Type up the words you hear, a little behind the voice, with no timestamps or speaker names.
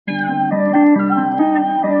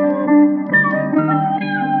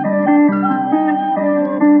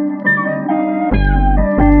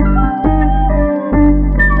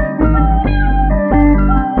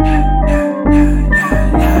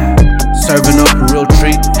up a real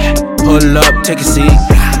treat. Pull up, take a seat.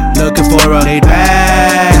 Looking for a laid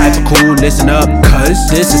back type of cool, listen up, cause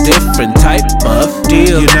this is different type of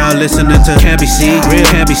deal. You're now listening to Cant Be Ce-Real,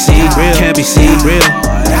 Cant Be Ce-Real, Cant Be Ce-Real.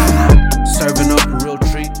 Serving up a real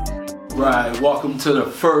treat. Right, welcome to the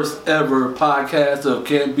first ever podcast of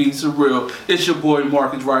Cant Be Ce-Real. It's your boy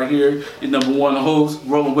Marcus right here, your number one host,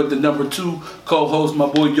 rolling with the number two co-host, my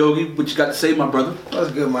boy Yogi. What you got to say, my brother?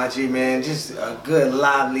 What's good, my G, man? Just a good,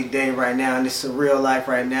 lively day right now in this surreal life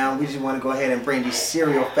right now. We just want to go ahead and bring these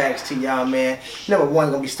cereal facts to y'all, man. Number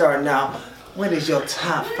one, gonna be starting out. What is your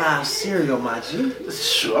top 5 cereal, my G?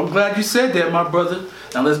 Sure, I'm glad you said that, my brother.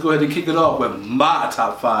 Now let's go ahead and kick it off with my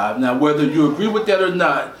top 5. Now, whether you agree with that or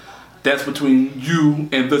not, that's between you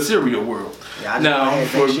and the cereal world. Yeah, now,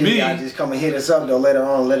 for me, y'all just come and hit us up though later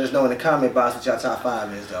on. Let us know in the comment box what your top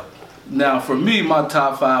 5 is though. Now, for me, my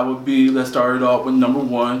top 5 would be, let's start it off with number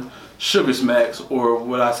 1, Sugar Smacks, or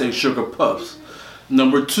what I say, Sugar Puffs.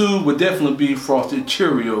 Number 2 would definitely be Frosted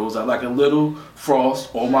Cheerios. I like a little frost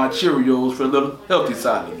on my Cheerios for a little healthy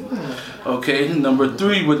side of me. Okay, number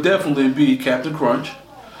 3 would definitely be Captain Crunch.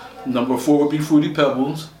 Number 4 would be Fruity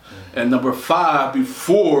Pebbles. And number 5,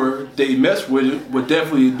 before they messed with it, would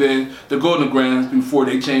definitely have been the Golden Grams before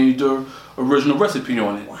they changed their original recipe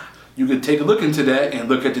on it. You can take a look into that and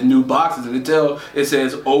look at the new boxes and it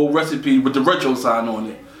says old recipe with the retro sign on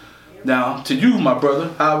it. Now, to you, my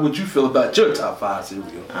brother, how would you feel about your top 5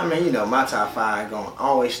 cereal? I mean, you know, my top 5 gonna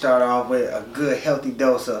always start off with a good healthy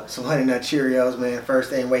dose of some Honey Nut Cheerios, man. First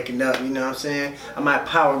thing waking up, you know what I'm saying? I might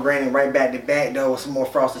power grain it right back to back though with some more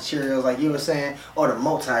Frosted Cheerios like you were saying, or the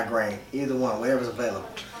multi-grain, either one, whatever's available.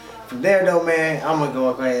 From there though, man, I'm gonna go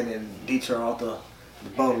ahead and detour off the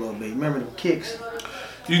boat a little bit. Remember the Kicks?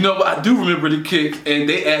 You know, I do remember the Kicks, and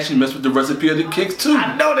they actually messed with the recipe of the Kicks too.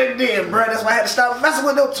 I know they did, bro. That's why I had to stop messing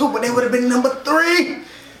with them too, but they would have been number 3.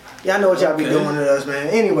 Y'all know what y'all be doing to us, man.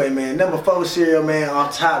 Anyway, man, number 4 cereal, man,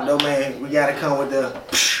 off top though, man, we gotta come with the,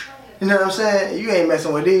 you know what I'm saying? You ain't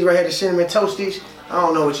messing with these right here, the Cinnamon Toasties. I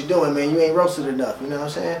don't know what you're doing, man. You ain't roasted enough, you know what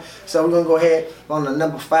I'm saying? So we're gonna go ahead on the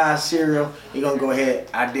number 5 cereal. You're gonna go ahead,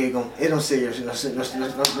 I dig them. It don't cereals, you know,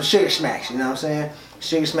 Sugar Smacks, you know what I'm saying?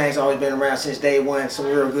 Sugar Smacks always been around since day one, some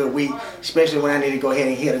real good wheat, especially when I need to go ahead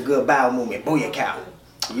and hit a good bowel movement. Booyah cow.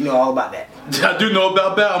 You know all about that. I do know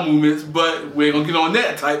about bowel movements, but we ain't gonna get on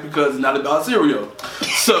that type because it's not about cereal.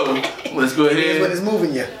 So let's go ahead. It is what is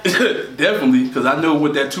moving you. Definitely, because I know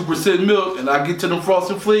with that 2% milk and I get to them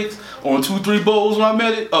Frosted Flakes on 2-3 bowls when I'm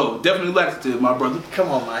at it. Oh, definitely laxative, my brother. Come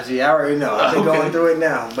on, my G. I already know. I've been going through it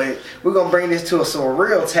now. But we're gonna bring this to some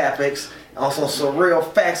real topics, on some surreal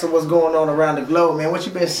facts of what's going on around the globe, man. What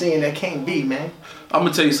you been seeing that can't be, man? I'm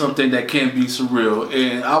gonna tell you something that can't be surreal,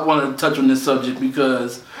 and I want to touch on this subject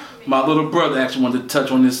because my little brother actually wanted to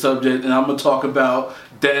touch on this subject, and I'm gonna talk about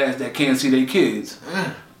dads that can't see their kids.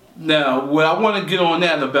 Now, what I want to get on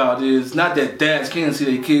that about is not that dads can't see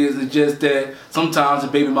their kids, it's just that sometimes the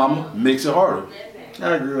baby mama makes it harder.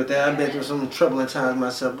 I agree with that. I've been through some troubling times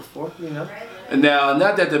myself before, you know. And now,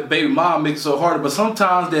 not that the baby mom makes it so harder, but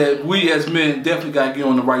sometimes that we as men definitely got to get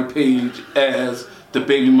on the right page as the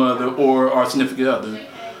baby mother or our significant other.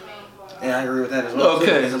 Yeah, I agree with that as well.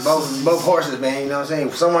 Okay. It's both horses, man, you know what I'm saying?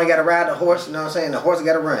 If someone got to ride the horse, you know what I'm saying? The horse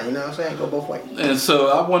got to run, you know what I'm saying? Go both ways. And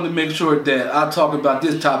so I wanted to make sure that I talk about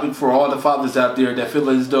this topic for all the fathers out there that feel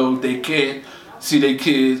as though they can't see their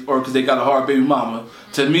kids or because they got a hard baby mama.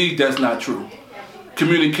 To me, that's not true.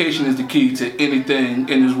 Communication is the key to anything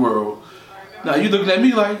in this world. Now, you looking at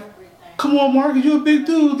me like, come on, Marcus, you a big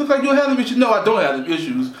dude. Look like you don't have them issues. No, I don't have them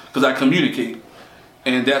issues because I communicate.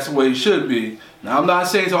 And that's the way it should be. Now, I'm not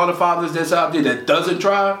saying to all the fathers that's out there that doesn't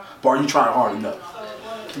try, but are you trying hard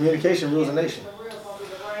enough? Communication rules a nation.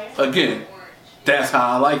 Again, that's how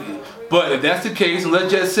I like it. But if that's the case, and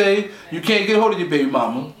let's just say you can't get a hold of your baby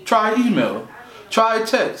mama, try email, try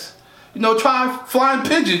text. You know, try flying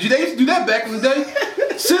pigeons. They used to do that back in the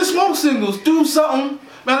day. Send smoke signals, do something.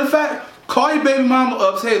 Matter of fact, call your baby mama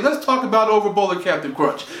up, say, hey, let's talk about over a bowl of Captain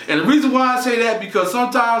Crunch. And the reason why I say that, because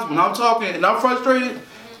sometimes when I'm talking and I'm frustrated,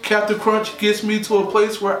 Captain Crunch gets me to a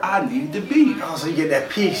place where I need to be. Oh, so you get that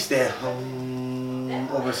peace there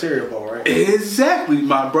over a cereal bowl, right? Exactly,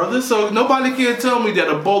 my brother. So nobody can tell me that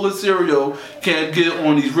a bowl of cereal can't get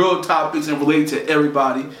on these real topics and relate to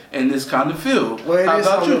everybody in this kind of field. Well, How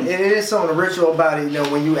about you? It is something ritual about it, you know,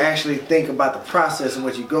 when you actually think about the process of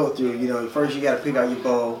what you go through. You know, first you got to pick out your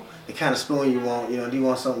bowl, the kind of spoon you want. You know, do you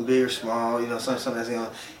want something big or small? You know, something that's going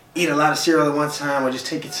to eat a lot of cereal at one time, or just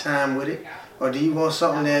take your time with it? Or do you want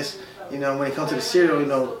something that's, you know, when it comes to the cereal, you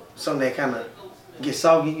know, something that kind of gets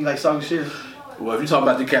soggy? You like soggy cereal? Well, if you talk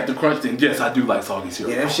about the Captain Crunch, then yes, I do like soggy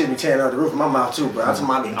cereal. Yeah, that shit be tearing out the roof of my mouth too, bro. I'm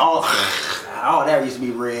talking about all that used to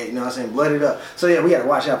be red, you know what I'm saying? Blooded up. So yeah, we gotta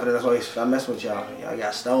watch out for that. That's why I mess with y'all. Y'all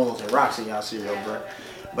got stones and rocks in y'all cereal, bro.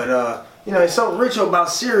 But you know, it's so ritual about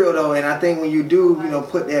cereal though, and I think when you do, you know,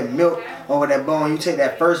 put that milk over that bone, you take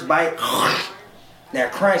that first bite,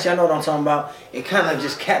 that crunch, y'all know what I'm talking about. It kind of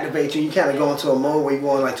just captivates you. You kind of go into a mode where you're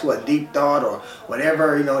going like to a deep thought or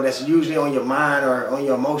whatever, you know, that's usually on your mind or on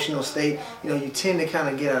your emotional state. You know, you tend to kind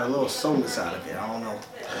of get a little soulless out of it. I don't know.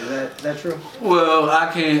 Is that true? Well, I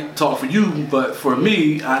can't talk for you, but for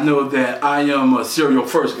me, I know that I am a cereal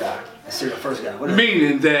first guy. A cereal first guy. What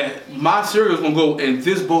Meaning that my cereal is going to go in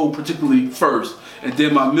this bowl particularly first, and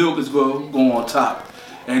then my milk is going to go on top.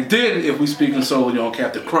 And then if we speaking solely on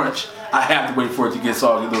Captain Crunch, I have to wait for it to get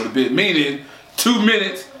soggy a little bit. Meaning 2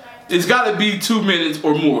 minutes. It's got to be 2 minutes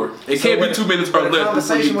or more. It can't be 2 minutes or less.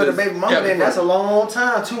 Conversation with a baby mama, then that's a long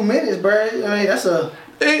time. 2 minutes, bro. I mean, that's a.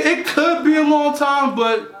 It could be a long time,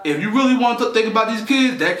 but if you really want to think about these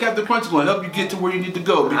kids, that Captain Crunch is going to help you get to where you need to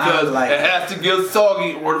go because it has to get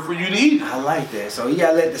soggy in order for you to eat it. I like that. So you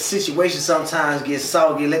got to let the situation sometimes get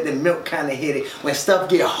soggy, let the milk kind of hit it. When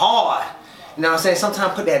stuff get hard, you know what I'm saying?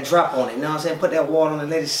 Sometimes put that drop on it, you know what I'm saying? Put that water on it,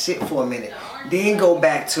 let it sit for a minute. Then go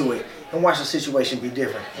back to it and watch the situation be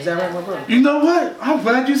different. Is that right, my brother? You know what? I'm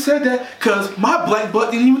glad you said that because my black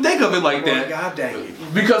butt didn't even think of it like that. God dang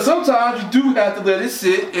it. Because sometimes you do have to let it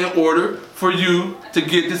sit in order for you to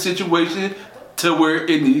get the situation to where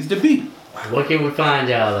it needs to be. Where can we find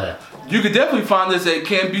y'all at? You can definitely find us at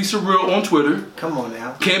Cant Be Ce-Real on Twitter. Come on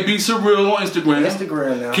now. Cant Be Ce-Real on Instagram.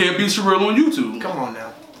 Instagram now. Cant Be Ce-Real on YouTube. Come on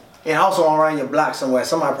now. And also around your block somewhere,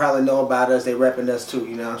 somebody probably know about us, they repping us too,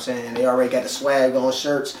 you know what I'm saying? They already got the swag on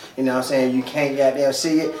shirts, you know what I'm saying? You can't goddamn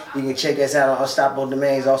see it, you can check us out on Unstoppable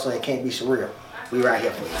Domains, also at Cant Be Ce-Real. We right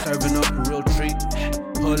here for you. Serving up a real treat.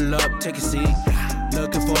 Pull up, take a seat.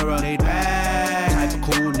 Looking for a laid back type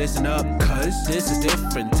of cool, listen up. Cause this is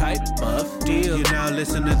different type of deal. You're now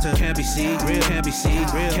listening to Cant Be Ce-Real. Cant Be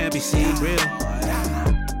Ce-Real. Cant Be Ce-Real.